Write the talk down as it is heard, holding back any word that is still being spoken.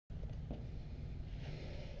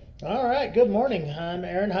All right, good morning. I'm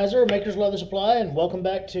Aaron Heiser, Maker's Leather Supply, and welcome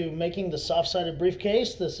back to making the soft-sided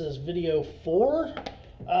briefcase. This is video 4.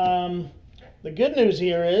 The good news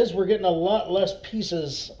here is we're getting a lot less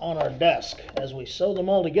pieces on our desk. As we sew them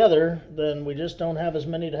all together, then we just don't have as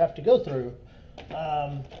many to have to go through.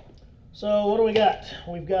 So what do we got?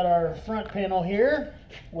 We've got our front panel here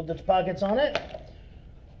with its pockets on it.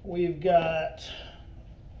 We've got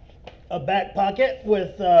a back pocket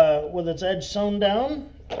with its edge sewn down.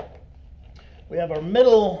 We have our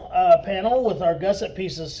middle panel with our gusset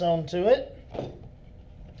pieces sewn to it.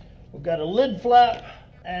 We've got a lid flap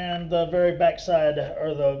and the very back side,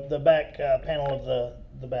 or the back panel of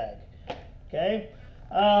the bag. Okay.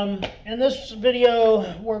 In this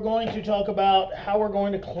video, we're going to talk about how we're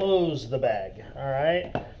going to close the bag. All right.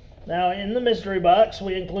 Now, in the mystery box,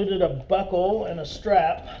 we included a buckle and a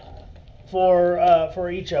strap for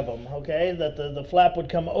each of them. Okay, that the flap would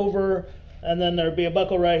come over, and then there'd be a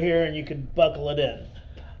buckle right here, and you could buckle it in.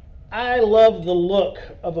 I love the look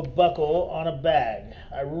of a buckle on a bag.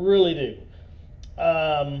 I really do.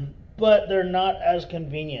 But they're not as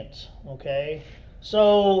convenient. Okay,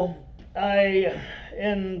 so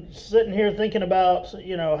in sitting here thinking about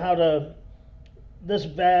how to this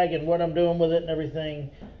bag and what I'm doing with it and everything,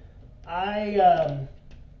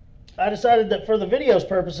 I decided that for the video's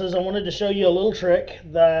purposes, I wanted to show you a little trick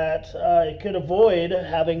that could avoid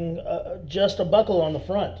having just a buckle on the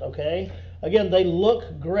front, okay? Again, they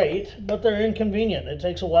look great, but they're inconvenient. It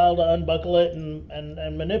takes a while to unbuckle it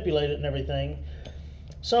and manipulate it and everything.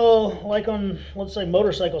 So, like on, let's say,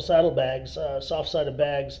 motorcycle saddlebags, soft-sided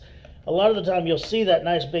bags, a lot of the time you'll see that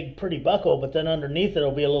nice big pretty buckle, but then underneath it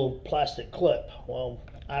will be a little plastic clip. Well,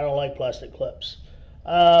 I don't like plastic clips.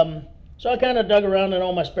 So I kind of dug around in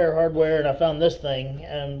all my spare hardware, and I found this thing.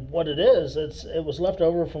 And what it is, it was left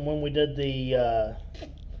over from when we did the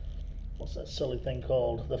what's that silly thing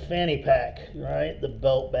called? The fanny pack, right? The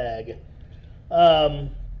belt bag.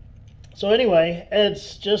 So anyway,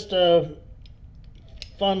 it's just a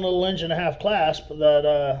fun little 1.5-inch clasp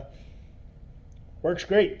that works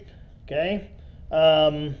great. Okay.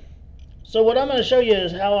 So what I'm going to show you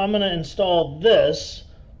is how I'm going to install this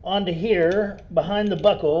onto here behind the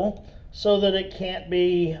buckle, so that it can't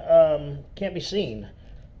be seen,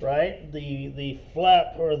 right? The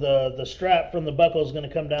flap or the strap from the buckle is going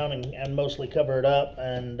to come down and mostly cover it up,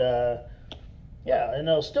 and yeah, and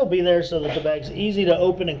it'll still be there so that the bag's easy to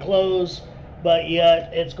open and close, but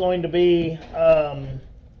yet it's going to be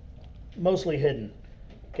mostly hidden,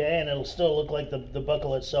 okay? And it'll still look like the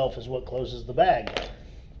buckle itself is what closes the bag.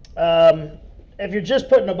 If you're just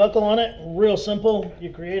putting a buckle on it, real simple.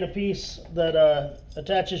 You create a piece that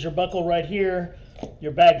attaches your buckle right here.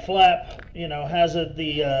 Your bag flap, has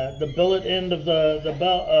the billet end of the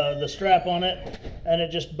belt, the strap on it, and it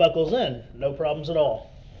just buckles in. No problems at all.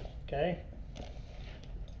 Okay.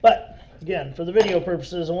 But again, for the video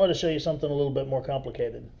purposes, I want to show you something a little bit more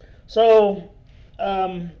complicated. So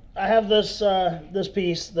I have this this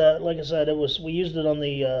piece that, like I said, we used it on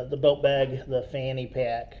the belt bag, the fanny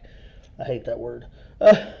pack. I hate that word.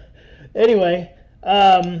 Anyway,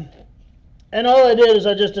 and all I did is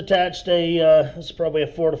I just attached this is probably a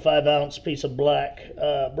 4 to 5 ounce piece of black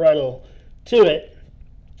bridle to it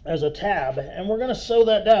as a tab, and we're going to sew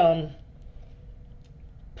that down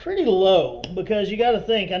pretty low, because you got to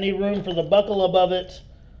think I need room for the buckle above it,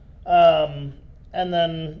 and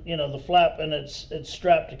then the flap and its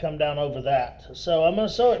strap to come down over that. So I'm going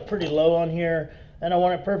to sew it pretty low on here. And I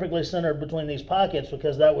want it perfectly centered between these pockets,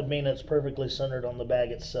 because that would mean it's perfectly centered on the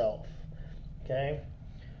bag itself. Okay,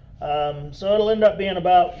 so it'll end up being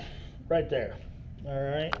about right there. All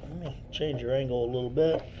right, let me change your angle a little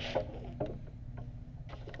bit.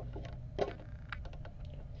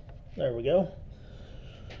 There we go.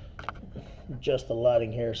 Adjust the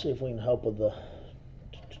lighting here, see if we can help with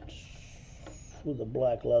the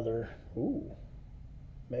black leather. Ooh,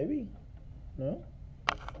 maybe? No?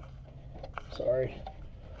 Sorry.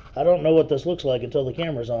 I don't know what this looks like until the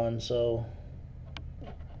camera's on, so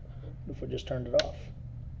if we just turned it off.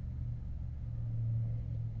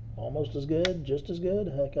 Almost as good, just as good,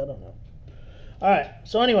 heck, I don't know. Alright,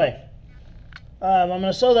 so anyway, I'm going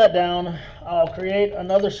to sew that down. I'll create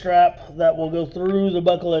another strap that will go through the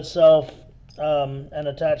buckle itself and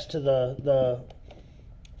attach to the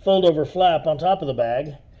fold-over flap on top of the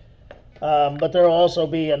bag. But there will also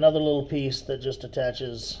be another little piece that just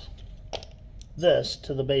attaches this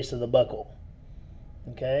to the base of the buckle.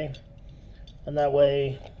 Okay, and that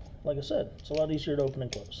way, like I said, it's a lot easier to open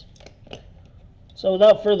and close. So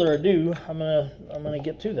without further ado, I'm gonna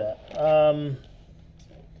get to that.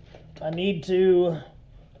 I need to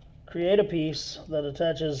create a piece that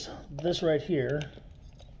attaches this right here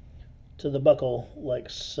to the buckle like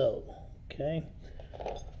so. Okay.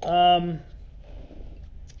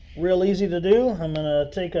 Real easy to do. I'm going to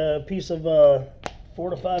take a piece of 4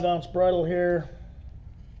 to 5 ounce bridle here.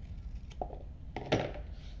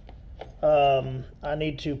 I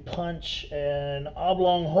need to punch an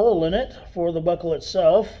oblong hole in it for the buckle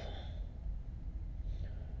itself.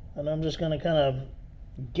 And I'm just going to kind of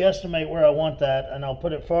guesstimate where I want that, and I'll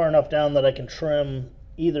put it far enough down that I can trim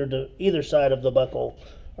either side of the buckle,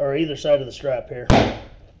 or either side of the strap here.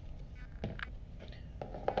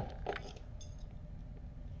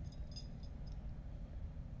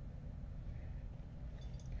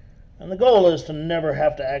 And the goal is to never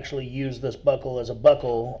have to actually use this buckle as a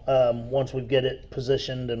buckle once we get it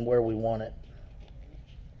positioned and where we want it.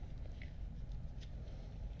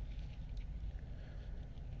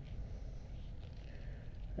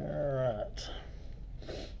 Alright.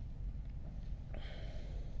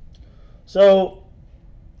 So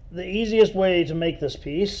the easiest way to make this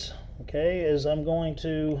piece, okay, is I'm going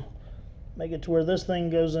to make it to where this thing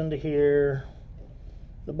goes into here.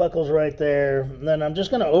 The buckle's right there. And then I'm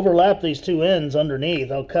just going to overlap these two ends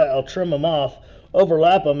underneath. I'll trim them off,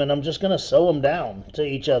 overlap them, and I'm just going to sew them down to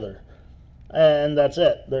each other. And that's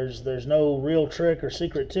it. There's no real trick or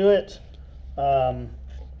secret to it.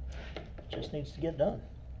 Just needs to get done.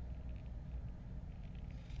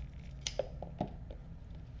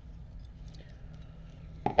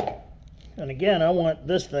 And again, I want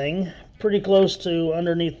this thing pretty close to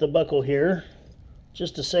underneath the buckle here,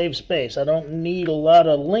 just to save space. I don't need a lot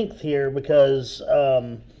of length here because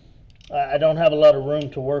I don't have a lot of room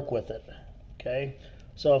to work with it. Okay,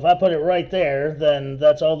 so if I put it right there, then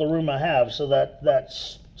that's all the room I have. So that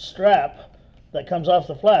strap that comes off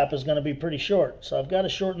the flap is going to be pretty short. So I've got to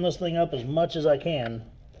shorten this thing up as much as I can.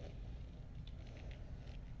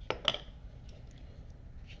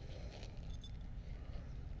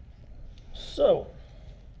 So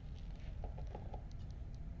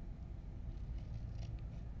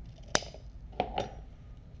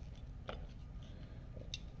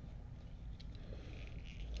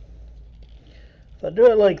if I do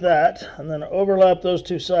it like that, and then overlap those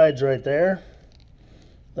two sides right there,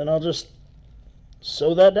 then I'll just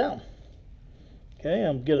sew that down. Okay,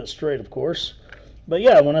 I'll get it straight, of course. But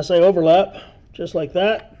yeah, when I say overlap, just like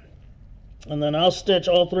that, and then I'll stitch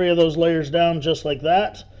all 3 of those layers down just like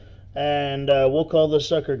that, and we'll call this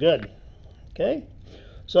sucker good. Okay,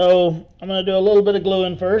 so I'm going to do a little bit of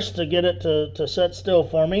gluing first to get it to set still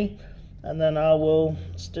for me, and then I will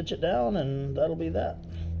stitch it down, and that'll be that.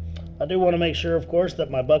 I do want to make sure, of course, that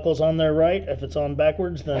my buckle's on there right. If it's on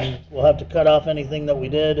backwards, then we'll have to cut off anything that we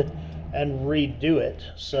did and redo it.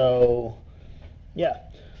 So, yeah.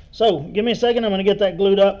 So, give me a second. I'm going to get that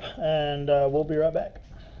glued up, and we'll be right back.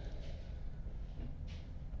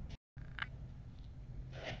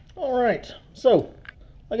 Alright, so,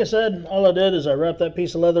 like I said, all I did is I wrapped that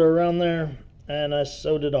piece of leather around there, and I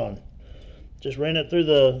sewed it on. Just ran it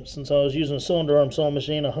through since I was using a cylinder arm sewing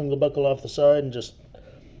machine, I hung the buckle off the side and just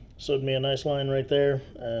sewed me a nice line right there,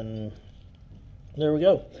 and there we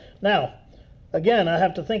go. Now, again, I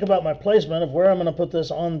have to think about my placement of where I'm going to put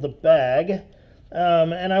this on the bag,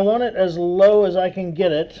 and I want it as low as I can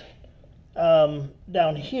get it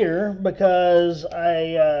down here because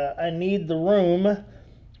I need the room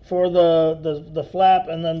for the flap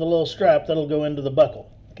and then the little strap that'll go into the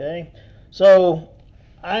buckle. Okay, so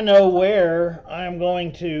I know where I'm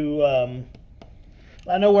going to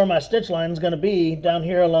I know where my stitch line is going to be down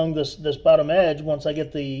here along this bottom edge once I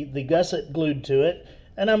get the gusset glued to it,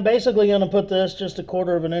 and I'm basically going to put this just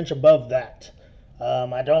 1/4 of an inch above that.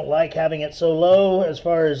 I don't like having it so low as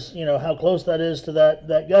far as, you know, how close that is to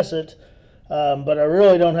that gusset, but I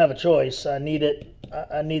really don't have a choice. I need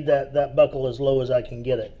that buckle as low as I can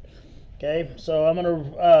get it. Okay, so I'm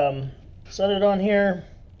going to set it on here.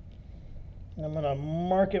 I'm going to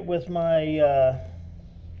mark it with my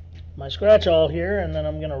my scratch awl here, and then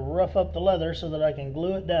I'm going to rough up the leather so that I can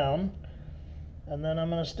glue it down, and then I'm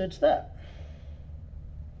going to stitch that.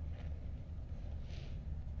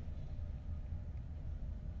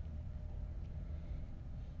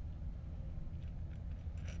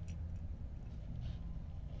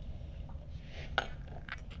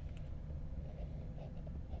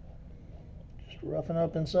 Just roughing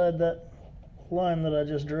up inside that line that I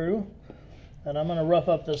just drew. And I'm going to rough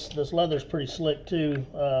up this leather's pretty slick too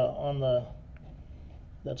on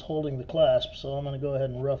that's holding the clasp, so I'm going to go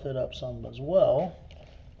ahead and rough it up some as well.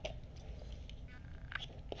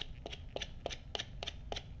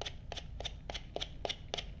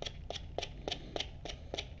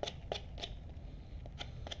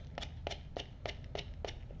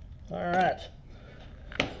 Alright.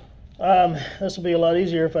 This will be a lot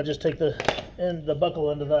easier if I just take the buckle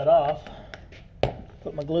end of that off.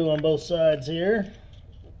 Put my glue on both sides here.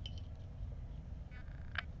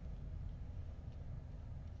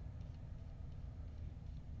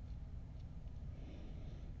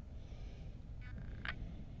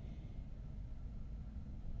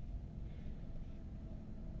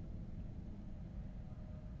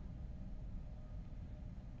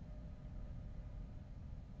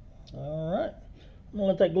 Alright, I'm going to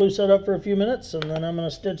let that glue set up for a few minutes and then I'm going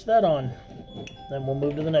to stitch that on. Then we'll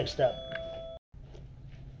move to the next step.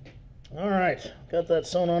 Alright, got that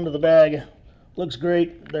sewn onto the bag. Looks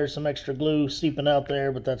great. There's some extra glue seeping out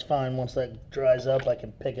there, but that's fine. Once that dries up, I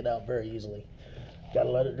can pick it out very easily. Gotta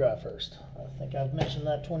let it dry first. I think I've mentioned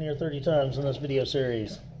that 20 or 30 times in this video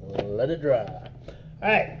series. Let it dry.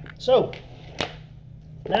 Alright, so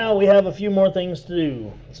now we have a few more things to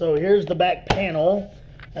do. So here's the back panel,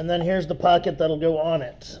 and then here's the pocket that'll go on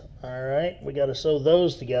it. Alright, we gotta sew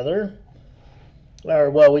those together.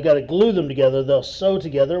 Or, well, we gotta glue them together. They'll sew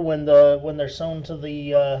together when they're sewn to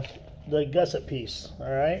the gusset piece.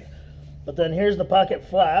 Alright, but then here's the pocket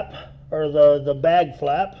flap, or the bag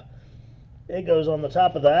flap. It goes on the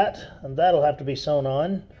top of that, and that'll have to be sewn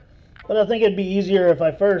on. But I think it'd be easier if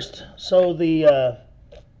I first sew the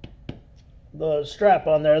strap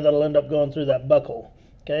on there that'll end up going through that buckle.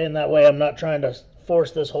 Okay, and that way I'm not trying to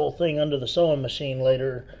force this whole thing under the sewing machine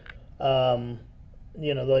later,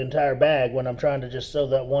 you know, the entire bag, when I'm trying to just sew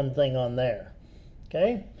that one thing on there.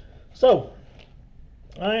 Okay, so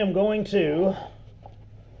I am going to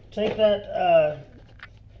take that,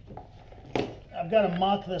 I've got to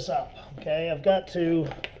mock this up. Okay, I've got to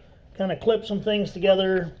kind of clip some things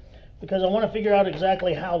together because I want to figure out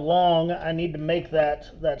exactly how long I need to make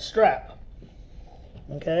that strap.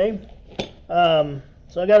 Okay, so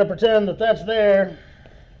I got to pretend that that's there.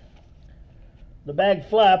 The bag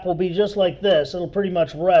flap will be just like this. It'll pretty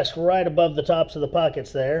much rest right above the tops of the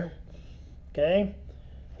pockets there. Okay,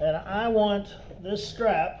 and I want this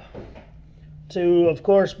strap to, of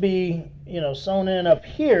course, be, you know, sewn in up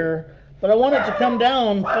here, but I want it to come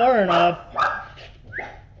down far enough.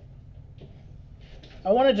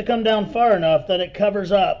 I want it to come down far enough that it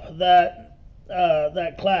covers up that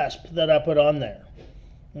that clasp that I put on there.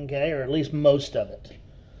 Okay, or at least most of it.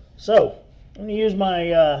 So I'm going to use my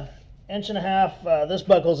 1.5 inch. This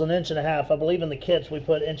buckle's 1.5 inches. I believe in the kits we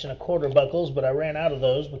put 1.25 inch buckles, but I ran out of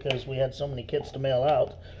those because we had so many kits to mail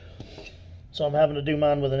out. So I'm having to do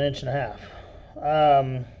mine with 1.5 inches.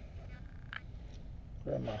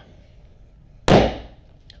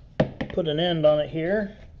 Put an end on it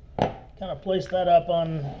here. Kind of place that up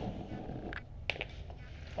on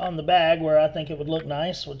the bag where I think it would look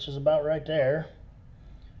nice, which is about right there.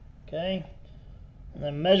 Okay, and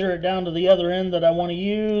then measure it down to the other end that I want to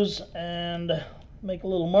use and make a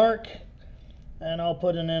little mark, and I'll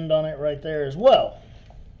put an end on it right there as well.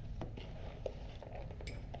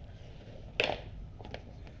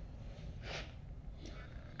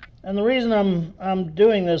 And the reason I'm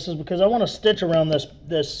doing this is because I want to stitch around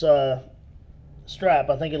this strap.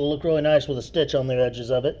 I think it'll look really nice with a stitch on the edges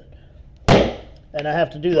of it, and I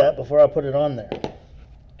have to do that before I put it on there.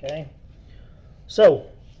 Okay, so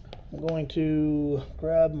I'm going to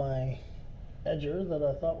grab my edger that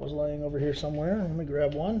I thought was laying over here somewhere. Let me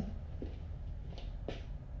grab one.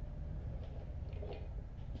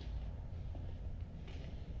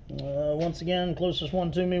 Once again, closest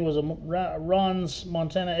one to me was a Ron's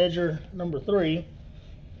Montana Edger number 3.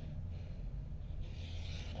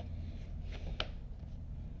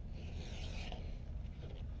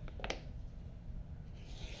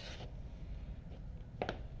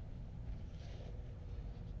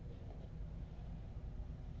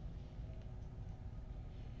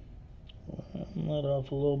 That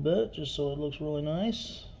off a little bit just so it looks really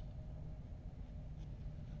nice.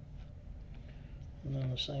 And then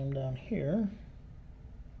the same down here.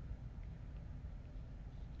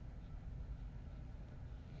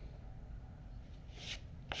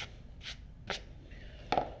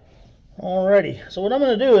 Alrighty, so what I'm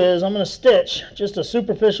going to do is I'm going to stitch just a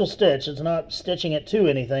superficial stitch. It's not stitching it to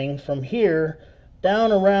anything. From here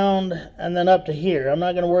down, around, and then up to here. I'm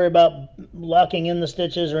not going to worry about locking in the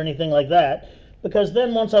stitches or anything like that, because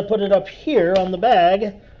then once I put it up here on the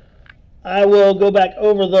bag, I will go back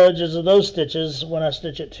over the edges of those stitches when I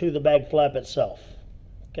stitch it to the bag flap itself.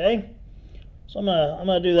 Okay, so I'm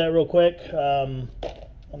gonna do that real quick, and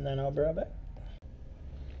then I'll be right back.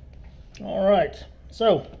 All right,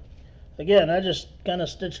 so again, I just kind of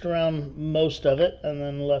stitched around most of it and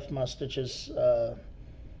then left my stitches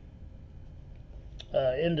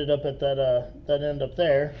ended up at that end up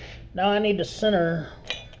there. Now I need to center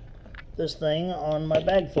this thing on my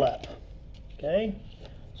bag flap. Okay,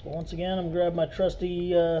 so once again, I'm going to grab my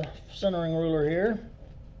trusty centering ruler here.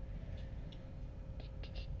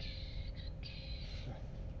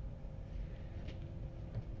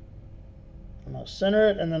 I'm going to center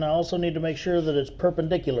it, and then I also need to make sure that it's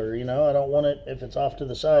perpendicular. You know, I don't want it, if it's off to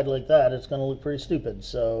the side like that, it's going to look pretty stupid.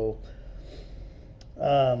 So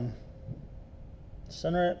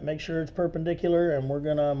center it, make sure it's perpendicular, and we're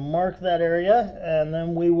going to mark that area, and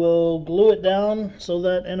then we will glue it down so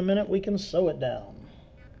that in a minute we can sew it down.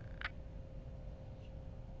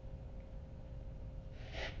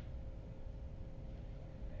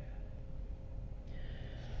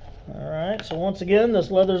 Alright, so once again, this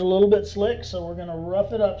leather's a little bit slick, so we're going to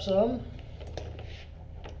rough it up some.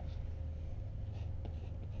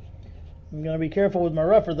 I'm going to be careful with my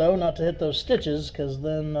rougher, though, not to hit those stitches, because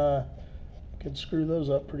then I could screw those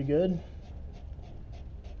up pretty good.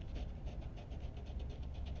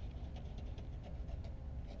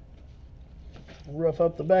 Rough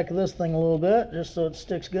up the back of this thing a little bit, just so it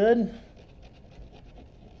sticks good.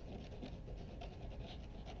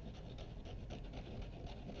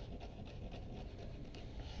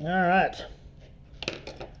 Alright,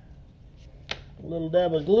 a little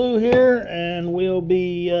dab of glue here, and we'll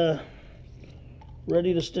be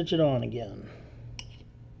ready to stitch it on again.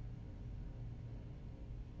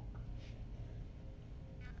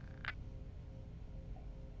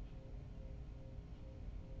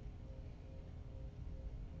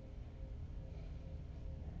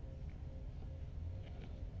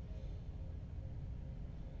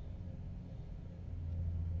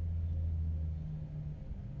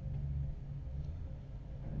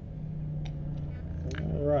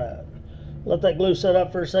 Alright, let that glue set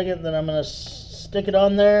up for a second, then I'm going to stick it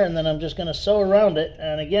on there, and then I'm just going to sew around it.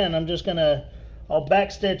 And again, I'll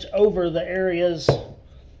back stitch over the areas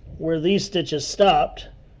where these stitches stopped,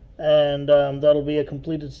 and that'll be a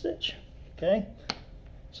completed stitch. Okay,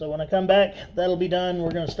 so when I come back, that'll be done.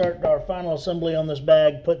 We're going to start our final assembly on this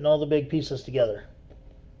bag, putting all the big pieces together.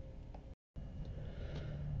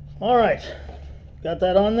 Alright, got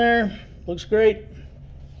that on there, looks great.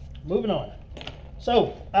 Moving on.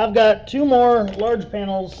 So I've got two more large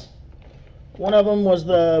panels. One of them was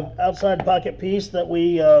the outside pocket piece that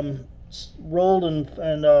we rolled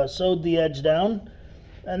and sewed the edge down,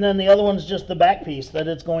 and then the other one's just the back piece that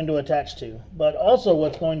it's going to attach to. But also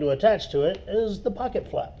what's going to attach to it is the pocket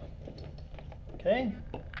flap. Okay,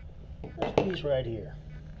 this piece right here.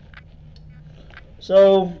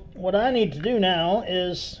 So what I need to do now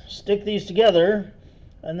is stick these together,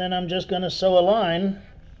 and then I'm just going to sew a line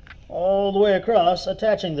all the way across,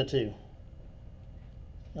 attaching the two.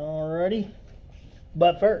 Alrighty,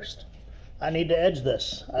 but first I need to edge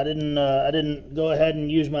this. I didn't go ahead and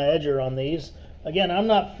use my edger on these. Again, I'm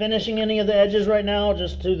not finishing any of the edges right now,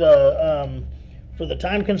 just to the for the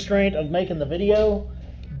time constraint of making the video.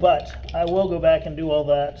 But I will go back and do all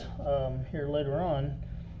that here later on.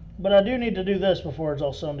 But I do need to do this before it's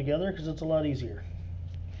all sewn together, because it's a lot easier.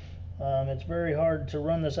 It's very hard to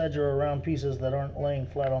run this edger around pieces that aren't laying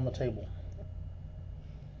flat on the table.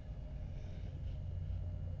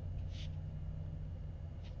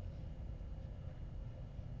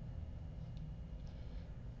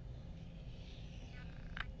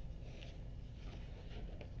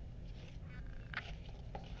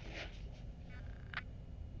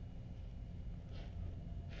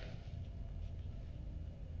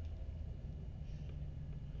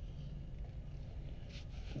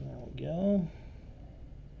 There we go.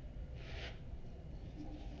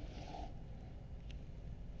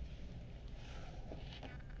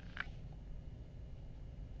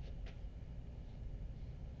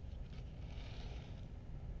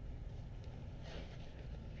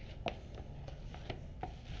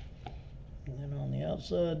 And then on the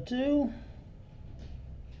outside too.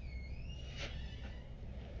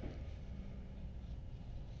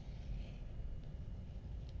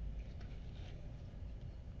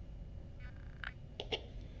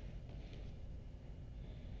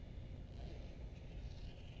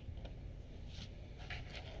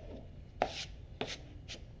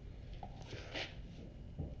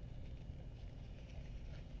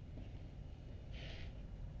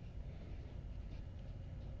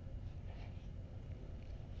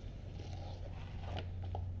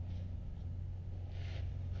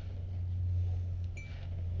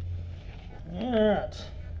 Alright.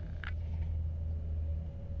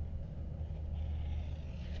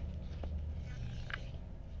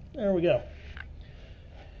 There we go.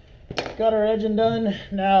 Got our edging done.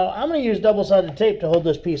 Now I'm going to use double-sided tape to hold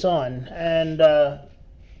this piece on, and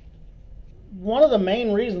one of the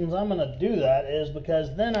main reasons I'm going to do that is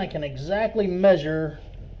because then I can exactly measure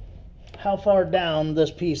how far down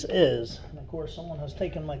this piece is. And of course, someone has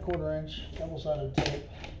taken my 1/4 inch double-sided tape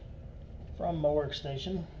from my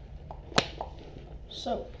workstation.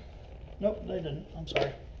 So, nope, they didn't. I'm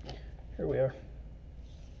sorry. Here we are.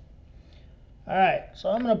 Alright, so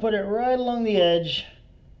I'm going to put it right along the edge,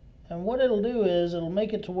 and what it'll do is it'll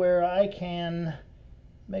make it to where I can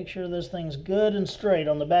make sure this thing's good and straight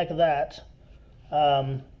on the back of that.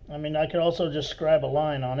 I mean, I could also just scribe a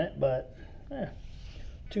line on it, but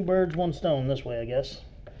 2 birds, 1 stone this way, I guess.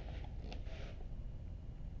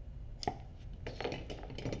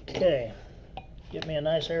 Okay, get me a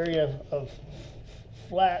nice area of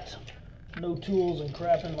flat, no tools and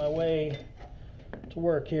crap in my way to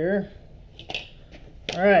work here.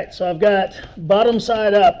 Alright, so I've got bottom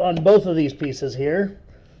side up on both of these pieces here.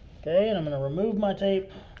 Okay, and I'm going to remove my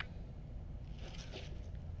tape.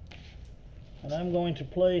 And I'm going to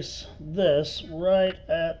place this right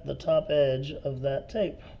at the top edge of that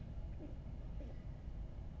tape.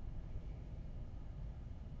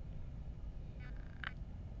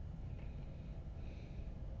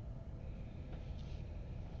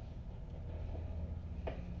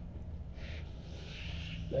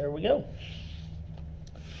 There we go.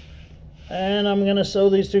 And I'm going to sew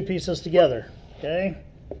these 2 pieces together. Okay,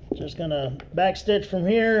 just going to back stitch from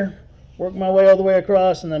here, work my way all the way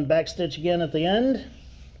across, and then back stitch again at the end.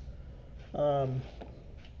 I'll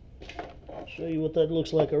show you what that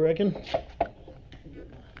looks like, I reckon.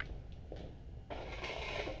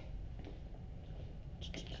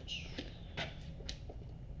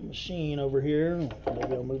 Machine over here.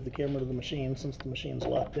 Maybe I'll move the camera to the machine since the machine's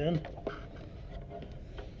locked in.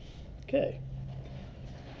 Okay.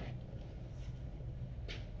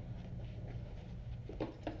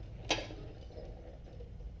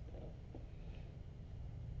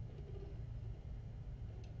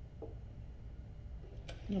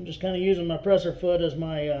 I'm just kind of using my presser foot as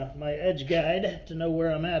my my edge guide to know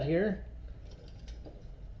where I'm at here.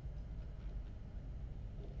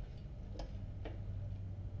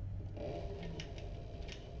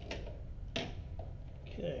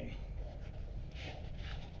 Okay.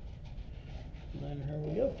 And then here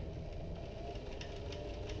we go.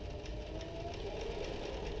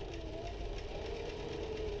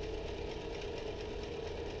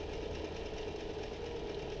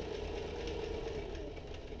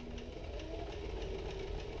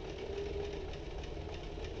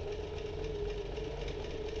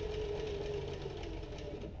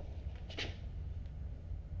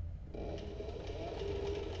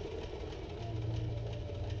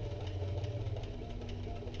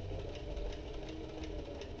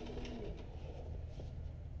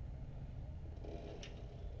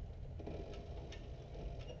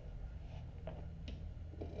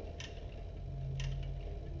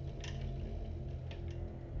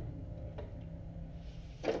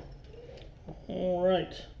 All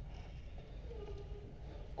right.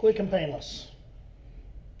 Quick and painless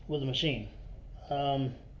with the machine.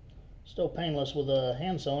 Still painless with a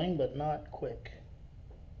hand sewing, but not quick.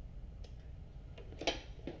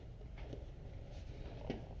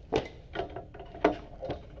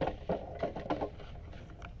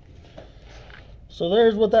 So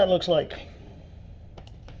there's what that looks like.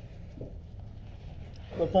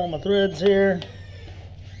 Flip all my threads here.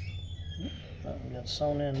 Oh, got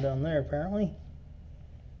sewn in down there apparently.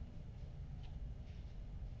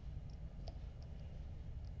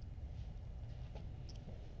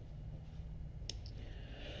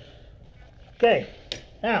 Okay,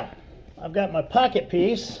 now I've got my pocket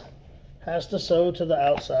piece, has to sew to the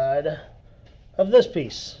outside of this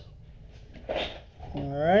piece.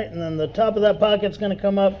 Alright, and then the top of that pocket's going to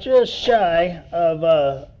come up just shy of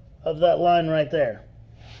that line right there.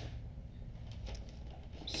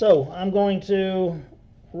 So I'm going to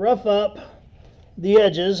rough up the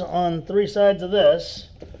edges on 3 sides of this,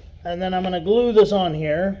 and then I'm going to glue this on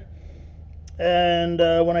here. And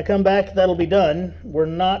when I come back, that'll be done. We're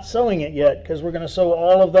not sewing it yet because we're going to sew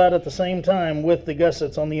all of that at the same time with the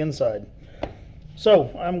gussets on the inside.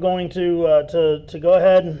 So I'm going to go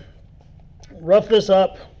ahead and rough this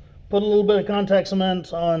up, put a little bit of contact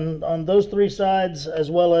cement on those 3 sides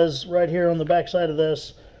as well as right here on the back side of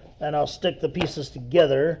this, and I'll stick the pieces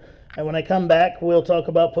together. And when I come back, we'll talk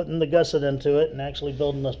about putting the gusset into it and actually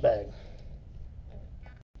building this bag.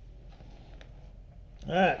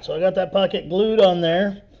 Alright, so I got that pocket glued on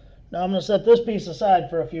there. Now I'm going to set this piece aside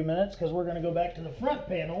for a few minutes because we're going to go back to the front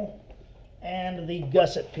panel and the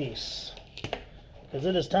gusset piece, because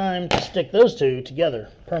it is time to stick those 2 together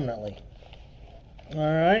permanently.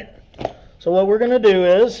 Alright, so what we're going to do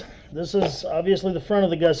is, this is obviously the front of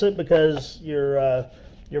the gusset because your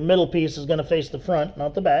middle piece is going to face the front,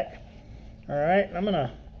 not the back. Alright, I'm going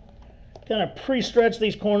to kind of pre-stretch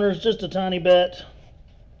these corners just a tiny bit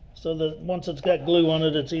so that once it's got glue on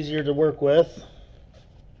it, it's easier to work with.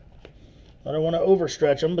 I don't want to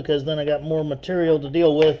overstretch them because then I got more material to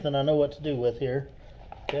deal with than I know what to do with here.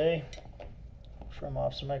 Okay, trim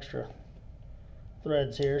off some extra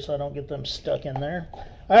threads here so I don't get them stuck in there.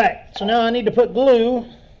 Alright, so now I need to put glue,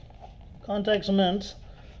 contact cement,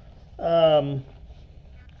 all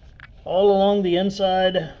along the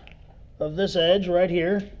inside of this edge right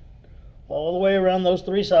here, all the way around those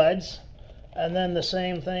three sides, and then the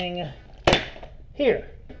same thing here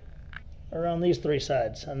around these three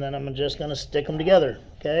sides, and then I'm just going to stick them together.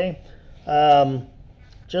 Okay,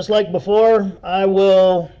 just like before, I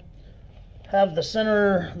will have the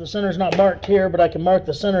center's not marked here, but I can mark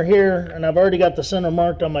the center here, and I've already got the center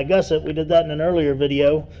marked on my gusset. We did that in an earlier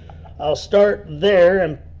video. I'll start there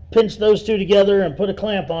and pinch those two together and put a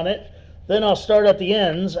clamp on it. Then I'll start at the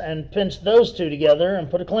ends and pinch those two together and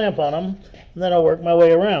put a clamp on them, and then I'll work my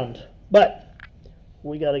way around. But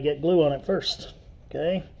we got to get glue on it first.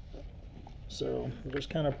 Okay, so I'm just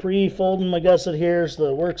kind of pre-folding my gusset here so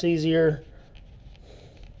that it works easier.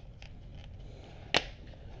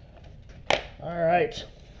 All right,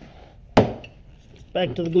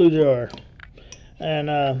 back to the glue jar. And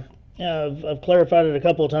yeah, I've clarified it a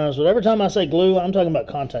couple of times, but every time I say glue, I'm talking about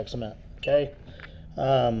contact cement. Okay,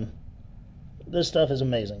 this stuff is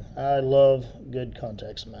amazing. I love good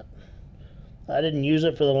contact cement. I didn't use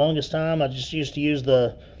it for the longest time. I just used to use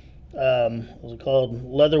the what's it called,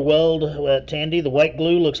 leather weld at Tandy. The white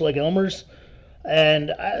glue looks like Elmer's,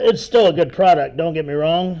 and it's still a good product, don't get me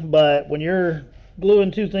wrong, but when you're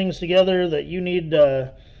gluing two things together that you need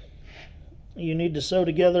to sew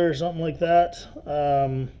together or something like that,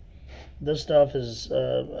 this stuff is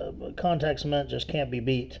contact cement just can't be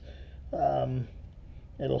beat.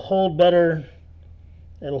 It'll hold better,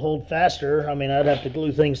 it'll hold faster. I mean, I'd have to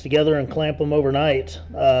glue things together and clamp them overnight,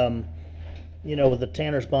 you know, with the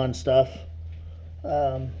Tanner's Bond stuff.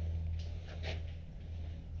 But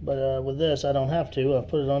with this, I don't have to. I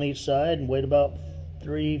put it on each side and wait about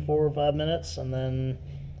 3, 4, or 5 minutes and then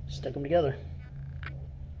stick them together.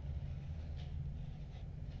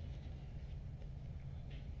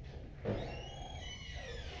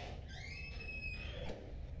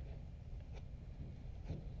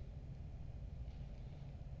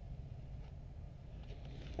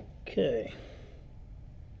 Okay.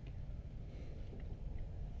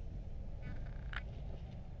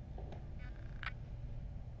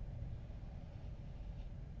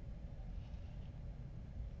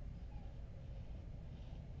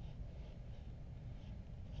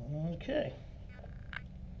 Okay.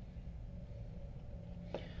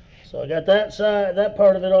 So I got that side, that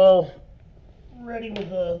part of it all ready with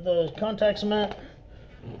the contact cement.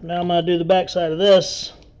 Now I'm going to do the back side of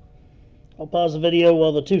this. I'll pause the video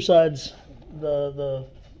while the two sides, the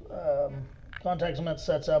contact cement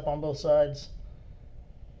sets up on both sides,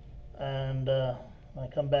 and when I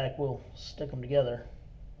come back we'll stick them together.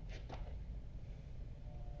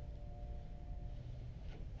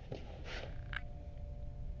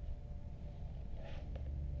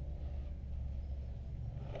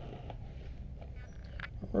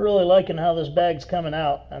 I'm really liking how this bag's coming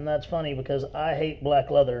out, and that's funny because I hate black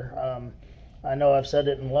leather. I know I've said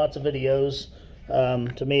it in lots of videos.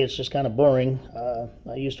 To me it's just kind of boring.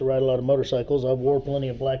 I used to ride a lot of motorcycles. I've wore plenty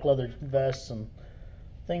of black leather vests and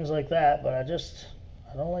things like that, but I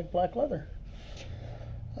don't like black leather.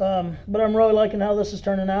 But I'm really liking how this is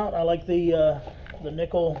turning out. I like the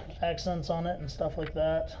nickel accents on it and stuff like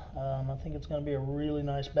that. I think it's going to be a really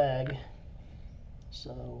nice bag.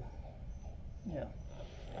 So yeah,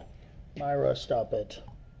 Myra, stop it.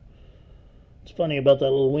 It's funny about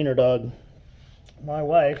that little wiener dog. My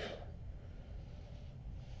wife,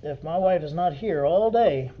 if my wife is not here all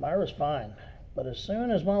day, Myra's fine. But as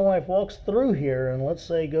soon as my wife walks through here and let's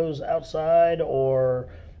say goes outside or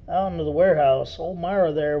out into the warehouse, old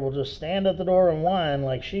Myra there will just stand at the door and whine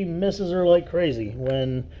like she misses her like crazy.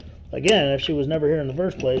 When, again, if she was never here in the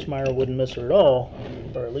first place, Myra wouldn't miss her at all,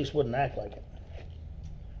 or at least wouldn't act like it.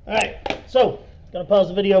 Alright, so gonna pause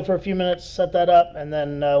the video for a few minutes, set that up, and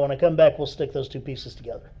then when I come back we'll stick those two pieces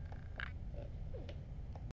together.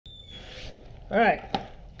 Alright,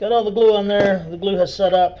 got all the glue on there, the glue has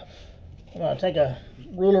set up. I'm going to take a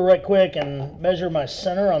ruler right quick and measure my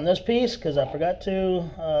center on this piece because I forgot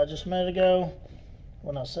to just a minute ago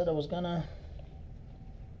when I said I was gonna.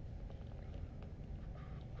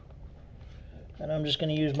 And I'm just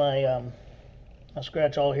going to use my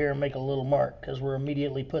scratch awl here and make a little mark because we're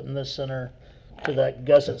immediately putting this center to that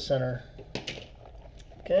gusset center.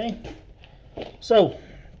 Okay, so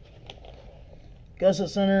gusset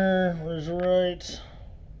center was right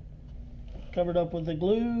covered up with the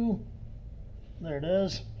glue. There it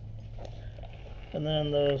is. And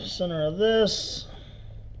then the center of this,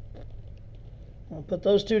 I'll put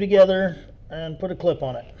those two together and put a clip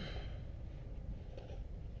on it.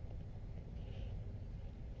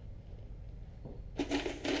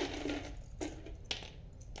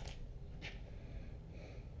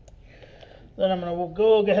 Then I'm going to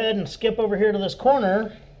go ahead and skip over here to this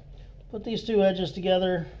corner, put these two edges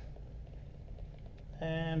together,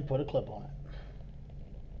 and put a clip on it.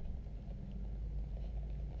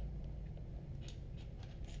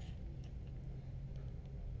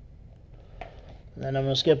 And then I'm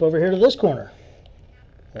going to skip over here to this corner,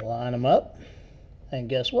 line them up, and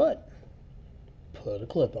guess what? Put a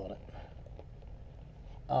clip on it.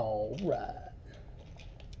 All right.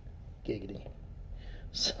 Giggity.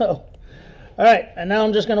 So, alright, and now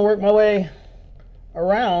I'm just going to work my way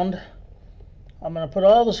around. I'm going to put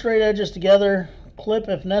all the straight edges together, clip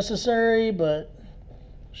if necessary, but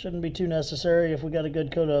shouldn't be too necessary if we got a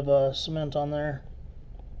good coat of cement on there.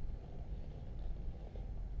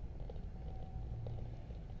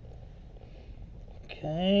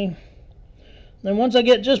 Okay. Then once I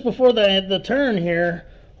get just before the turn here,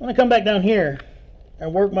 I'm going to come back down here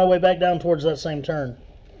and work my way back down towards that same turn.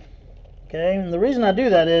 Okay, and the reason I do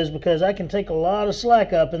that is because I can take a lot of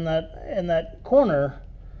slack up in that corner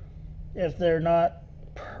if they're not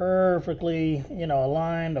perfectly,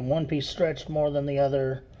 aligned and one piece stretched more than the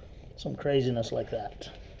other, some craziness like that.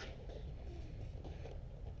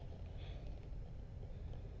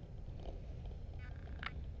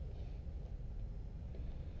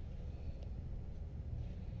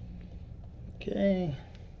 Okay,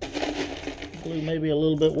 glue may be a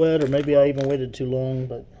little bit wet, or maybe I even waited too long,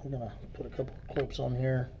 but I'm gonna put a couple clips on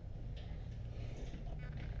here.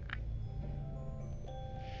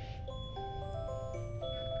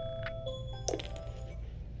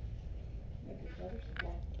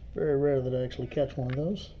 Very rare that I actually catch one of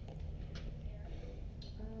those.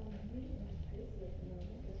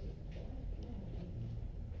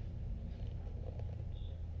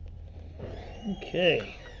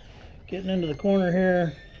 Okay, getting into the corner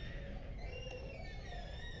here.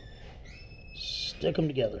 Stick them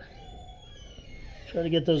together. Try to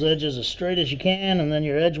get those edges as straight as you can, and then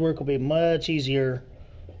your edge work will be much easier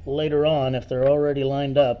later on if they're already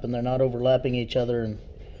lined up and they're not overlapping each other and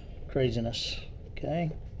craziness.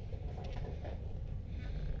 Okay.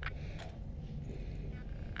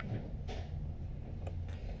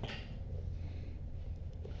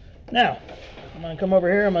 Now, I'm going to come over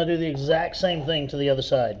here. I'm going to do the exact same thing to the other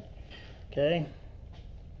side. Okay.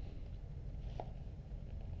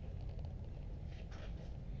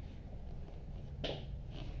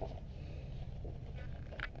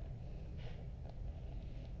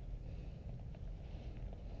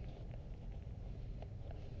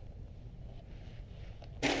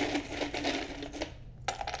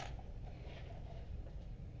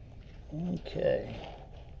 Okay.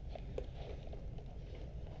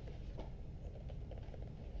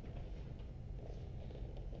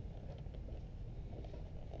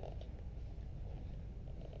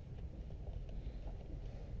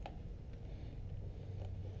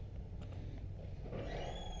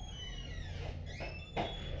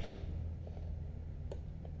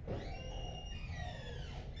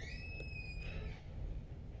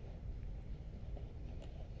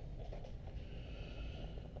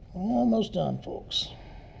 Almost done, folks.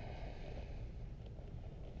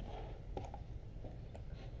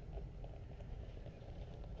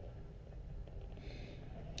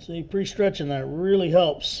 See, pre-stretching that really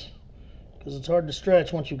helps, because it's hard to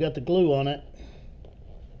stretch once you've got the glue on it.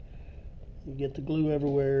 You get the glue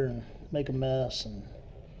everywhere and make a mess, and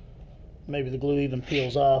maybe the glue even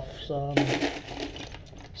peels off some.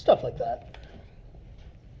 Stuff like that.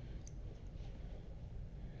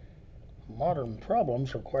 Modern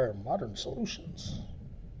problems require modern solutions.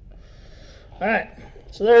 Alright,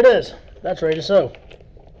 so there it is. That's ready to sew.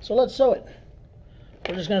 So let's sew it.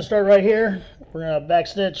 We're just going to start right here. We're going to back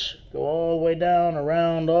stitch, go all the way down,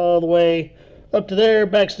 around, all the way up to there,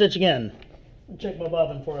 back stitch again. And check my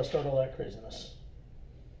bobbin before I start all that craziness.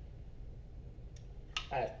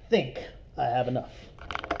 I think I have enough.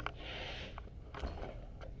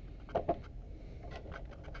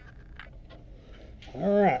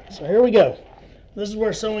 Alright, so here we go. This is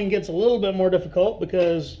where sewing gets a little bit more difficult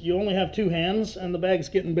because you only have two hands and the bag's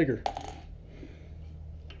getting bigger.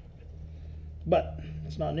 But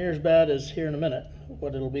it's not near as bad as here in a minute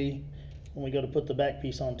what it'll be when we go to put the back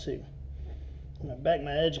piece on too. I'm going to back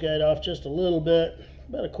my edge guide off just a little bit,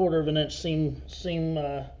 about 1/4 of an inch seam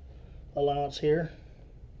allowance here.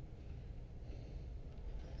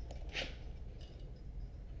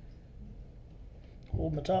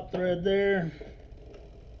 Pulled my top thread there.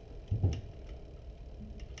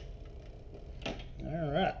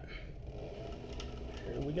 All right,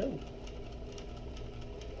 here we go.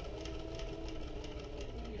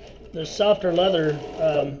 This softer leather,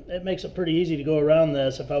 it makes it pretty easy to go around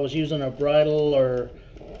this. If I was using a bridle or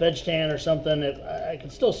veg tan or something, I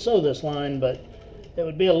could still sew this line, but it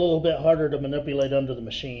would be a little bit harder to manipulate under the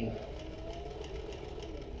machine.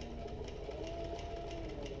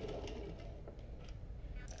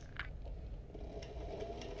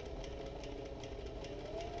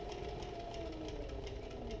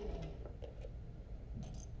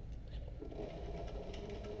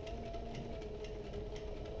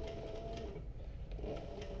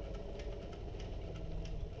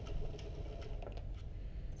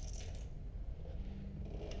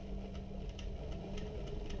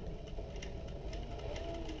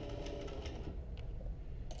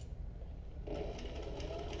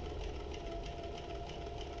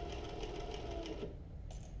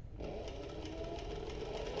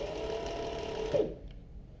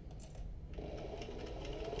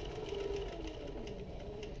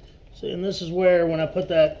 See, and this is where, when I put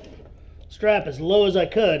that strap as low as I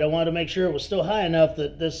could, I wanted to make sure it was still high enough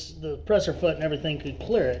that the presser foot and everything could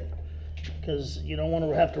clear it, because you don't want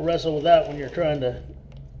to have to wrestle with that when you're trying to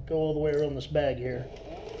go all the way around this bag here.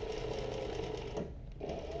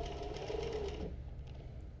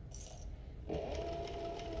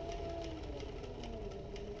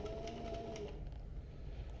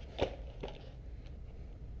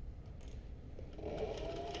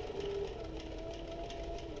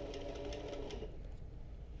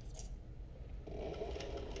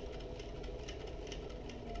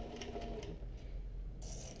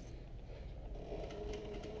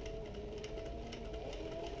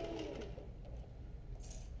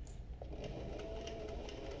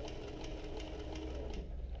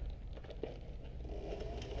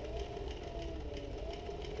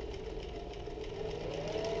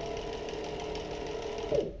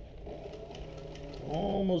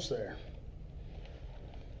 Almost there.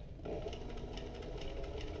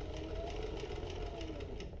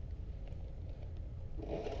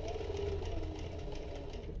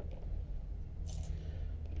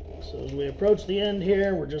 So as we approach the end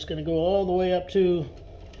here, we're just going to go all the way up to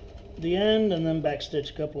the end and then back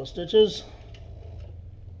stitch a couple of stitches.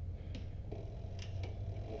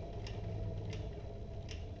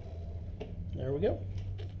 There we go.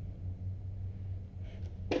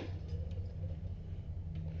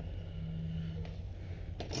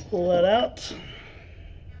 Pull that out.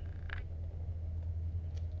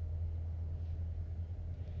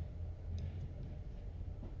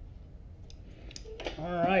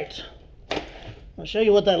 All right. I'll show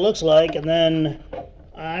you what that looks like, and then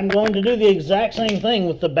I'm going to do the exact same thing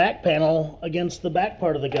with the back panel against the back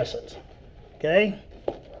part of the gusset. Okay.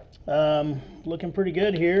 Looking pretty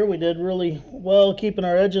good here. We did really well keeping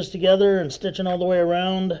our edges together and stitching all the way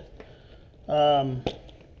around.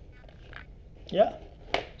 Yeah.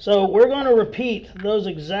 So we're going to repeat those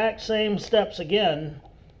exact same steps again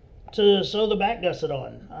to sew the back gusset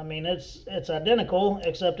on. I mean, it's identical,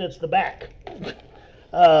 except it's the back.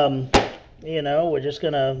 You know, we're just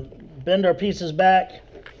going to bend our pieces back,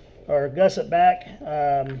 our gusset back,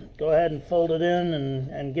 go ahead and fold it in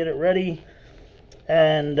and get it ready.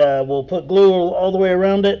 And we'll put glue all the way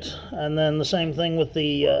around it, and then the same thing with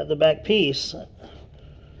the back piece,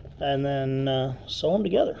 and then sew them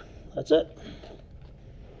together. That's it.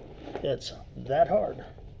 It's that hard.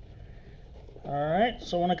 Alright,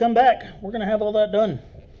 so when I come back, we're going to have all that done.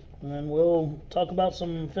 And then we'll talk about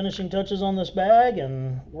some finishing touches on this bag,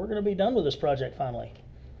 and we're going to be done with this project finally.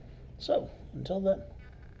 So, until then.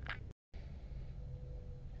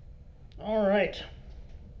 Alright.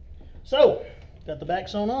 So, got the back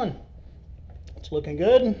sewn on. It's looking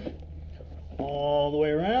good. All the way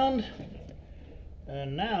around.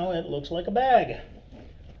 And now it looks like a bag.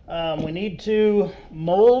 We need to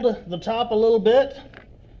mold the top a little bit,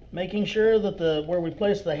 making sure that where we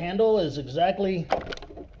place the handle is exactly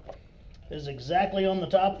on the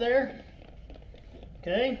top there.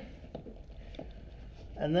 Okay.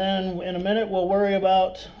 And then in a minute we'll worry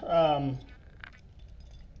about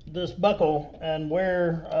this buckle and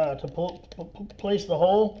where to place the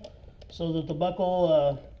hole so that the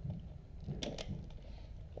buckle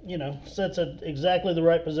you know, sits at exactly the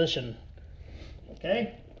right position.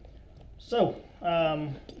 Okay. So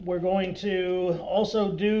we're going to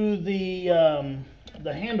also do the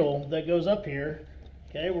handle that goes up here.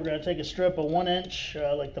 Okay, we're going to take a strip of 1 inch,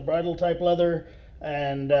 like the bridle type leather,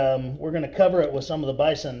 and we're going to cover it with some of the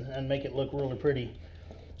bison and make it look really pretty.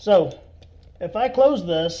 So if I close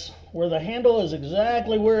this where the handle is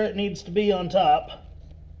exactly where it needs to be on top,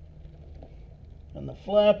 and the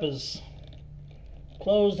flap is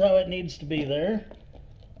closed how it needs to be there.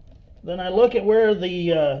 Then I look at where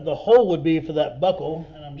the hole would be for that buckle,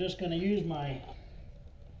 and I'm just going to use my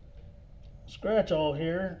scratch awl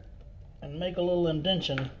here and make a little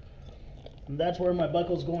indentation, and that's where my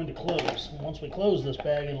buckle's going to close. And once we close this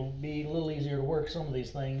bag, it'll be a little easier to work some of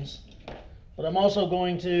these things. But I'm also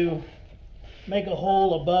going to make a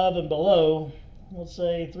hole above and below, let's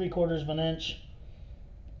say 3/4 of an inch,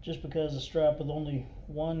 just because the strap with only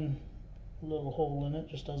one little hole in it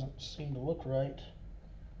just doesn't seem to look right.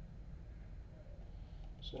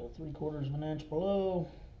 So 3/4 of an inch below,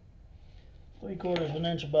 3/4 of an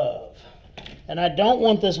inch above. And I don't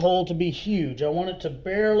want this hole to be huge. I want it to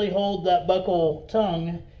barely hold that buckle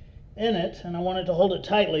tongue in it, and I want it to hold it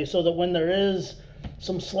tightly so that when there is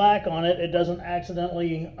some slack on it, it doesn't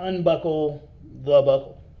accidentally unbuckle the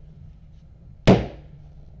buckle.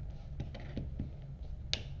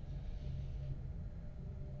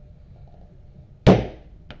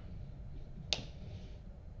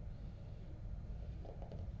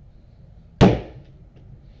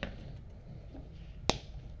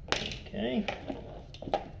 Okay.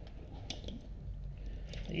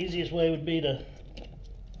 The easiest way would be to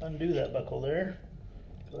undo that buckle there.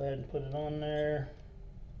 Go ahead and put it on there.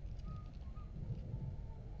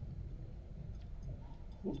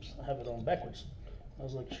 Oops, I have it on backwards. I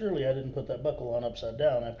was like, surely I didn't put that buckle on upside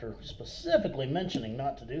down after specifically mentioning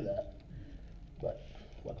not to do that. But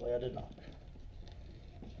luckily I did not.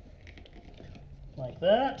 Like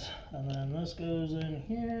that. And then this goes in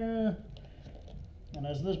here. And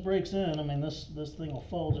as this breaks in, I mean, this thing will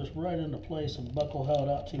fall just right into place and buckle how it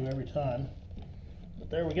ought to every time. But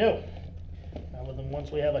there we go. Now, once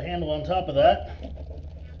we have a handle on top of that,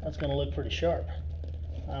 that's going to look pretty sharp.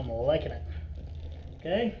 I'm liking it.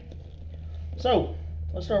 Okay, so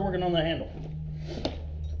let's start working on the handle.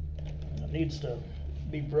 It needs to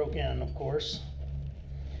be broke in, of course.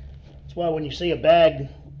 That's why when you see a bag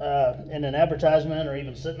in an advertisement or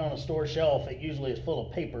even sitting on a store shelf, it usually is full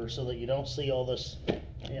of paper so that you don't see all this,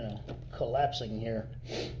 collapsing here.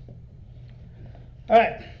 All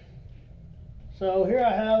right, so here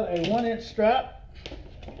I have a 1-inch strap,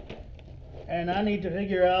 and I need to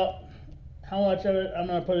figure out how much of it I'm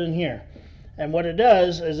going to put in here. And what it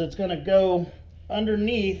does is it's going to go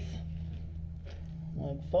underneath,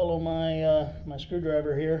 like follow my my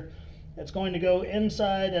screwdriver here. It's going to go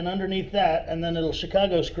inside and underneath that, and then it'll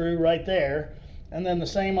Chicago screw right there, and then the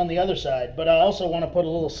same on the other side. But I also want to put a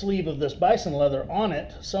little sleeve of this bison leather on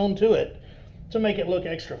it, sewn to it, to make it look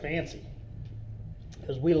extra fancy,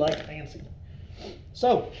 because we like fancy.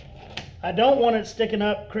 So I don't want it sticking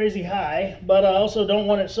up crazy high, but I also don't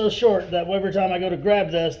want it so short that every time I go to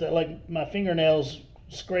grab this, that like my fingernails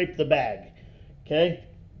scrape the bag. Okay,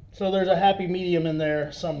 so there's a happy medium in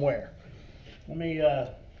there somewhere. Let me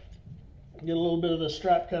get a little bit of the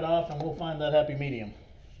strap cut off, and we'll find that happy medium.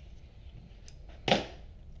 And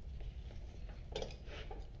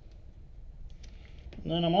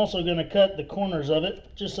then I'm also going to cut the corners of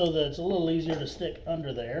it just so that it's a little easier to stick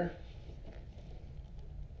under there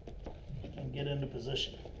and get into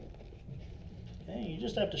position. Okay, you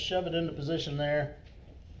just have to shove it into position there,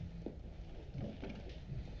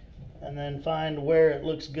 and then find where it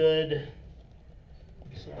looks good.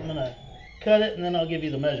 So I'm going to cut it, and then I'll give you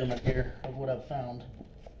the measurement here of what I've found.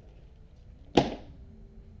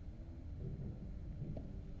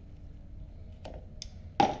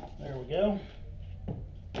 There we go.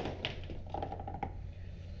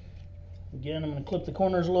 Again, I'm going to clip the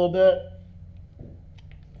corners a little bit.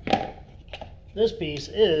 This piece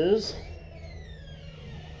is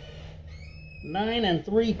 9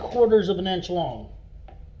 3/4 of an inch long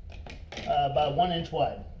by 1 inch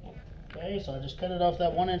wide. Okay, so I just cut it off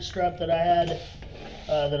that 1-inch strap that I had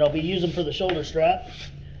that I'll be using for the shoulder strap.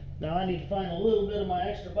 Now I need to find a little bit of my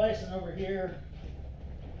extra bison over here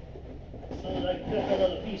so that I can cut that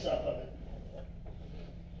other piece off of it.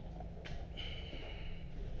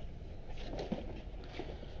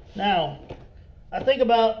 Now, when I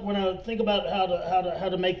think about how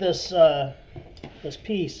to make this this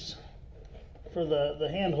piece for the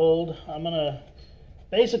handhold, I'm gonna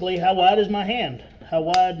basically, how wide is my hand? How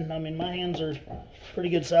wide? I mean, my hands are pretty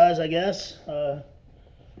good size, I guess. Kind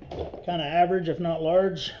of average, if not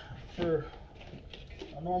large, for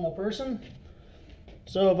a normal person.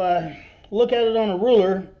 So if I look at it on a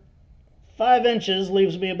ruler, 5 inches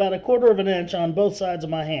leaves me about 1/4 of an inch on both sides of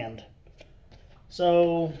my hand.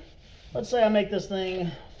 So let's say I make this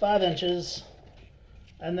thing 5 inches,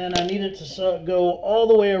 and then I need it to go all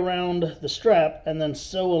the way around the strap and then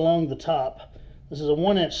sew along the top. This is a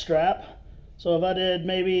 1-inch strap, so if I did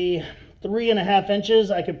maybe 3.5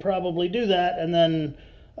 inches, I could probably do that, and then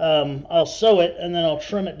I'll sew it, and then I'll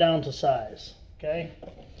trim it down to size. Okay.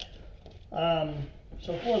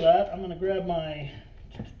 So for that, I'm going to grab my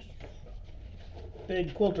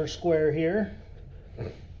big quilter square here,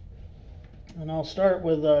 and I'll start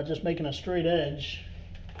with just making a straight edge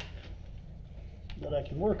that I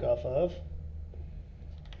can work off of.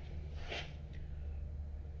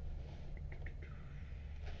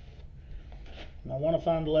 And I want to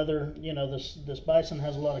find leather, you know, this bison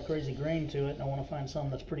has a lot of crazy grain to it, and I want to find some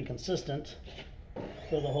that's pretty consistent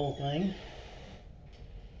for the whole thing.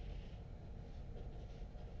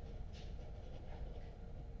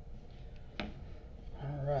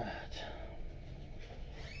 Alright.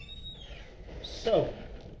 So,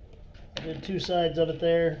 I did 2 sides of it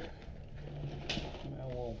there. Now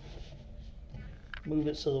we'll move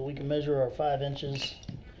it so that we can measure our 5 inches.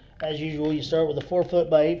 As usual, you start with a 4-foot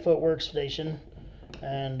by 8-foot workstation.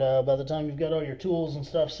 And by the time you've got all your tools and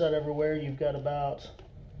stuff set everywhere, you've got about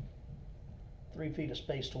 3 feet of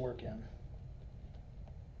space to work in.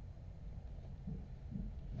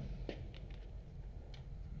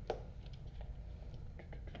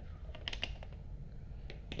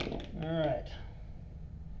 Alright,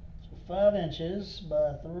 so 5 inches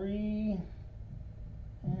by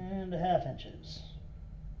 3.5 inches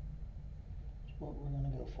is what we're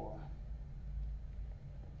going to go for.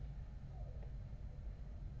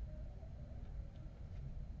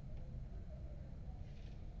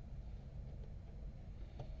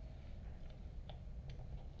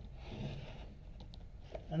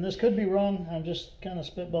 And this could be wrong. I'm just kind of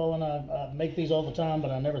spitballing. I make these all the time, but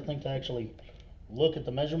I never think to actually look at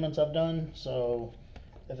the measurements I've done. So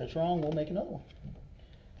if it's wrong, we'll make another one,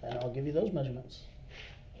 and I'll give you those measurements.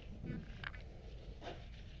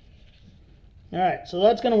 Alright, so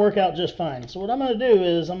that's going to work out just fine. So what I'm going to do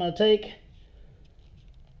is I'm going to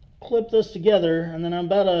clip this together, and then I'm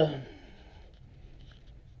about a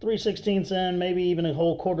 3/16 in, maybe even a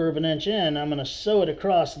whole 1/4 of an inch in. I'm going to sew it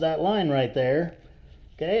across that line right there.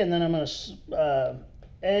 Okay, and then I'm going to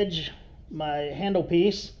edge my handle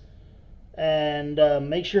piece and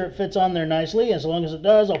make sure it fits on there nicely. As long as it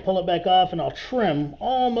does, I'll pull it back off and I'll trim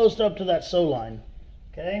almost up to that sew line.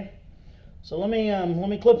 Okay, so let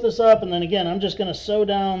me clip this up, and then again I'm just going to sew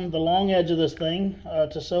down the long edge of this thing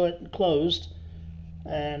to sew it closed.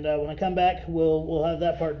 And when I come back, we'll have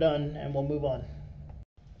that part done and we'll move on.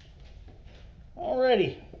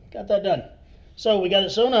 Alrighty, got that done. So we got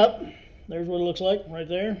it sewn up. There's what it looks like right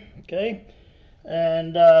there. Okay,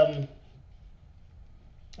 and I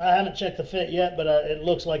haven't checked the fit yet, but it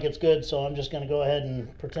looks like it's good, so I'm just going to go ahead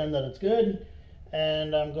and pretend that it's good.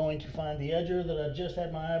 And I'm going to find the edger that I just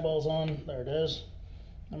had my eyeballs on. There it is.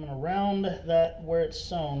 I'm going to round that where it's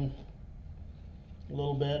sewn a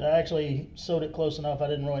little bit. I actually sewed it close enough. I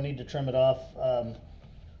didn't really need to trim it off.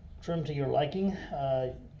 Trim to your liking.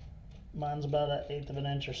 Mine's about 1/8 of an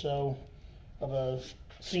inch or so of a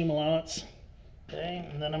seam allowance. Okay,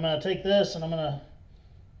 and then I'm going to take this and I'm going to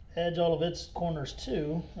edge all of its corners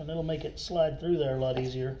too, and it'll make it slide through there a lot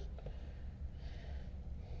easier.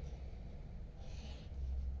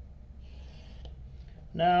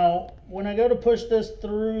 Now, when I go to push this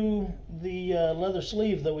through the leather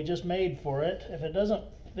sleeve that we just made for it, if it doesn't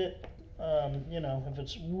fit, you know, if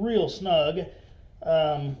it's real snug,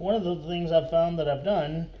 one of the things I've found that I've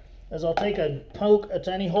done is I'll poke a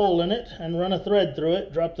tiny hole in it and run a thread through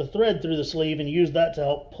it, drop the thread through the sleeve, and use that to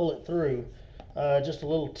help pull it through. Just a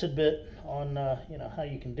little tidbit on you know, how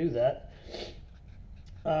you can do that.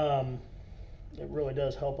 It really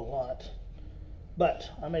does help a lot. But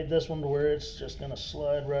I made this one to where it's just going to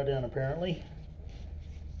slide right in, apparently.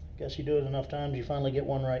 Guess you do it enough times, you finally get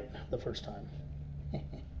one right the first time.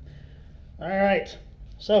 Alright,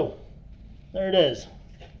 so there it is.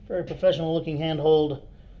 Very professional looking handhold.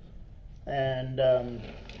 And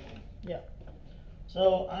yeah.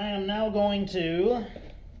 So I am now going to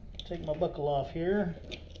take my buckle off here.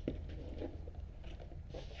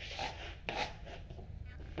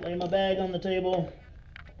 Lay my bag on the table.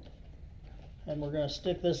 And we're going to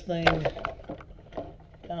stick this thing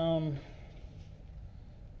down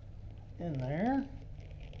in there,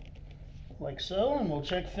 like so, and we'll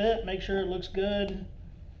check fit, make sure it looks good,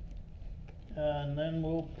 and then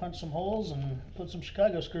we'll punch some holes and put some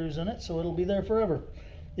Chicago screws in it so it'll be there forever.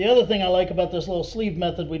 The other thing I like about this little sleeve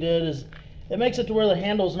method we did is it makes it to where the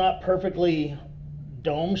handle's not perfectly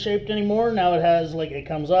dome shaped anymore. Now it has, like, it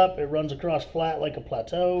comes up, it runs across flat like a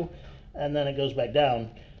plateau, and then it goes back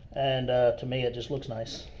down. And to me it just looks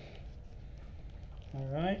nice.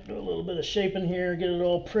 Alright, do a little bit of shaping here, get it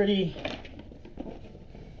all pretty.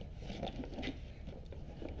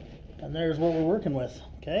 And there's what we're working with.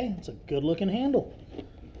 Okay, it's a good looking handle.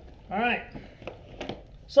 All right,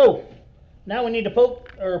 so now we need to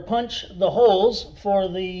poke or punch the holes for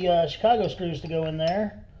the Chicago screws to go in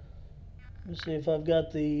there. Let's see if I've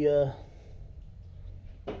got the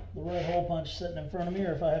right hole punch sitting in front of me,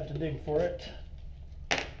 or if I have to dig for it.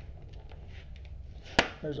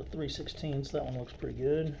 There's a 3/16, that one looks pretty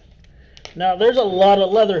good. Now there's a lot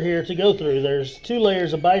of leather here to go through. There's 2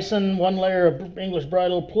 layers of bison, 1 layer of English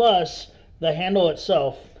bridle, plus the handle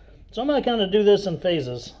itself. So I'm going to kind of do this in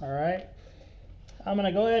phases, all right? I'm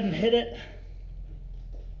going to go ahead and hit it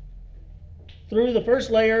through the first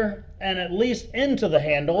layer and at least into the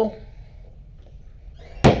handle.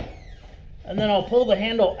 And then I'll pull the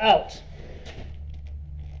handle out.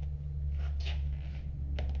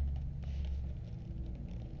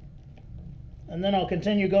 And then I'll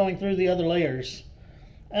continue going through the other layers.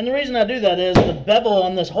 And the reason I do that is the bevel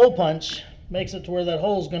on this hole punch makes it to where that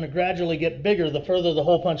hole is going to gradually get bigger the further the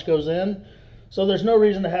hole punch goes in. So there's no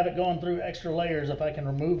reason to have it going through extra layers if I can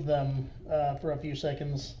remove them for a few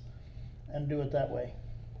seconds and do it that way.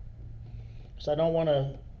 So I don't want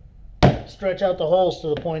to stretch out the holes to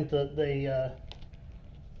the point that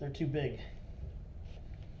they're too big.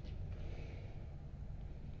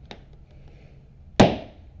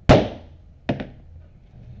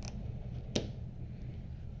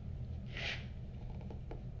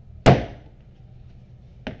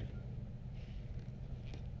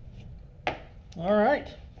 All right,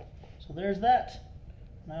 so there's that.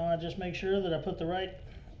 Now I just make sure that I put the right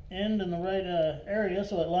end in the right area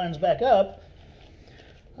so it lines back up.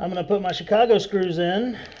 I'm going to put my Chicago screws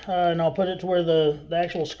in, and I'll put it to where the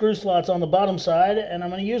actual screw slot's on the bottom side, and I'm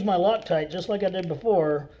going to use my Loctite just like I did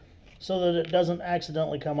before so that it doesn't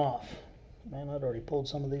accidentally come off. Man, I'd already pulled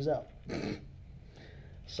some of these out.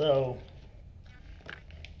 So,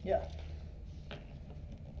 yeah.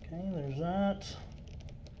 Okay, there's that.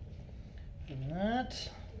 And that.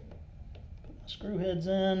 Put my screw heads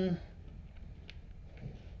in.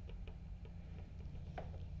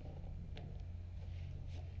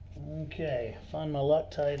 Okay, find my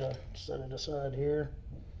Loctite, I'll set it aside here.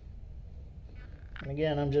 And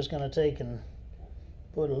again, I'm just going to take and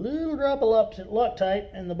put a little drop of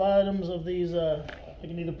Loctite in the bottoms of these. I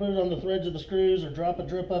can either put it on the threads of the screws or drop a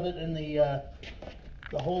drip of it in the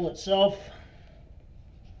hole itself.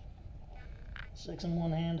 6 in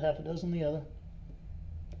one hand, half a dozen in the other.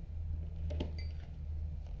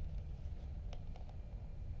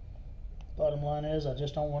 Bottom line is, I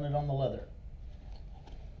just don't want it on the leather.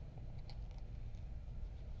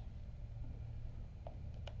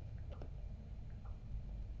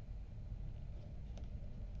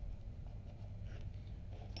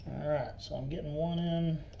 Alright, so I'm getting one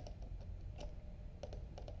in.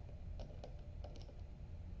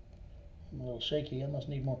 I'm a little shaky, I must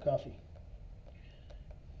need more coffee.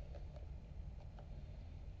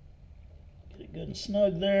 Get it good and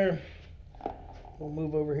snug there. We'll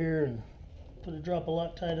move over here and put a drop of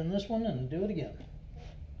Loctite in this one and do it again.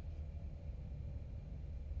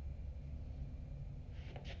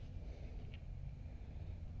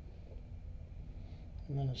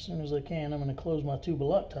 And then as soon as I can, I'm going to close my tube of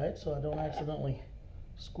Loctite so I don't accidentally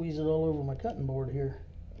squeeze it all over my cutting board here.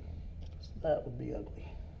 So that would be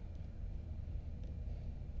ugly.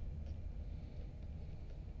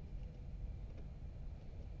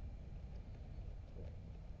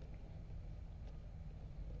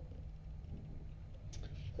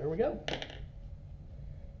 There we go.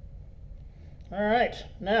 All right,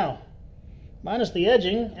 now, minus the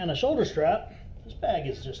edging and a shoulder strap, this bag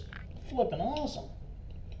is just flipping awesome.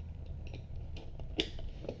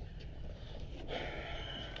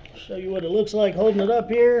 Show you what it looks like holding it up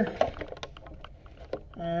here.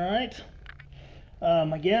 All right.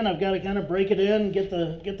 Again, I've got to kind of break it in, get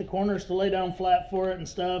the corners to lay down flat for it and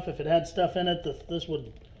stuff. If it had stuff in it, this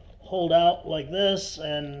would hold out like this.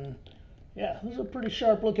 And yeah, this is a pretty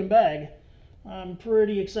sharp looking bag. I'm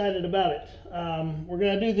pretty excited about it. We're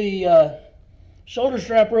going to do the shoulder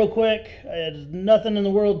strap real quick. There's nothing in the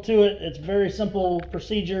world to it. It's very simple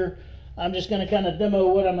procedure. I'm just going to kind of demo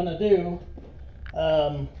what I'm going to do.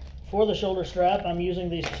 For the shoulder strap, I'm using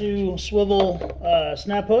these 2 swivel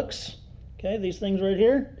snap hooks. Okay, these things right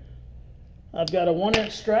here. I've got a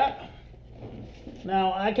 1-inch strap.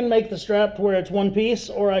 Now I can make the strap to where it's one piece,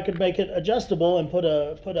 or I could make it adjustable and put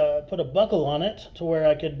a buckle on it to where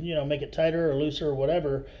I could, you know, make it tighter or looser or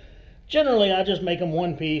whatever. Generally, I just make them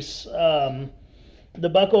one piece. The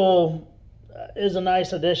buckle is a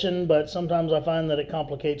nice addition, but sometimes I find that it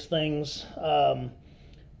complicates things.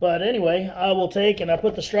 But anyway, I will take and I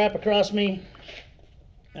put the strap across me,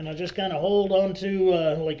 and I just kind of hold on to,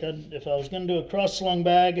 if I was going to do a cross slung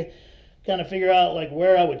bag, kind of figure out like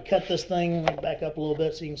where I would cut this thing. Back up a little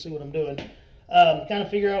bit so you can see what I'm doing. Kind of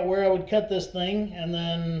figure out where I would cut this thing, and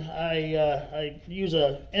then I use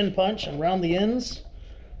a end punch and round the ends,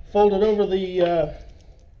 fold it over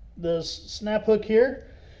the snap hook here,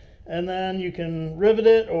 and then you can rivet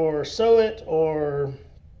it or sew it or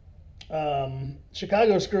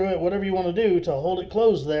Chicago screw it, whatever you want to do to hold it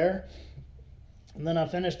closed there. And then I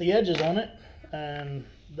finish the edges on it, and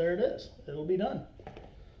there it is. It'll be done.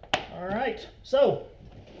 All right, so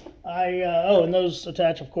and those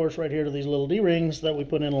attach, of course, right here to these little D-rings that we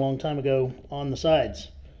put in a long time ago on the sides.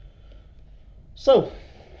 So,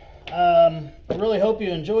 I really hope you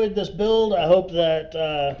enjoyed this build. I hope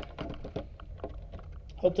that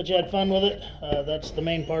you had fun with it. That's the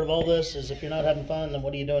main part of all this, is if you're not having fun, then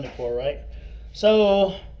what are you doing it for, right?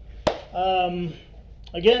 So,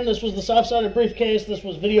 again, this was the soft-sided briefcase. This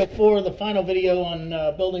was video 4, the final video on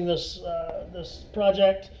building this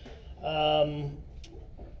project.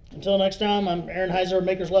 Until next time, I'm Aaron Heiser of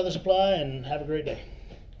Maker's Leather Supply, and have a great day.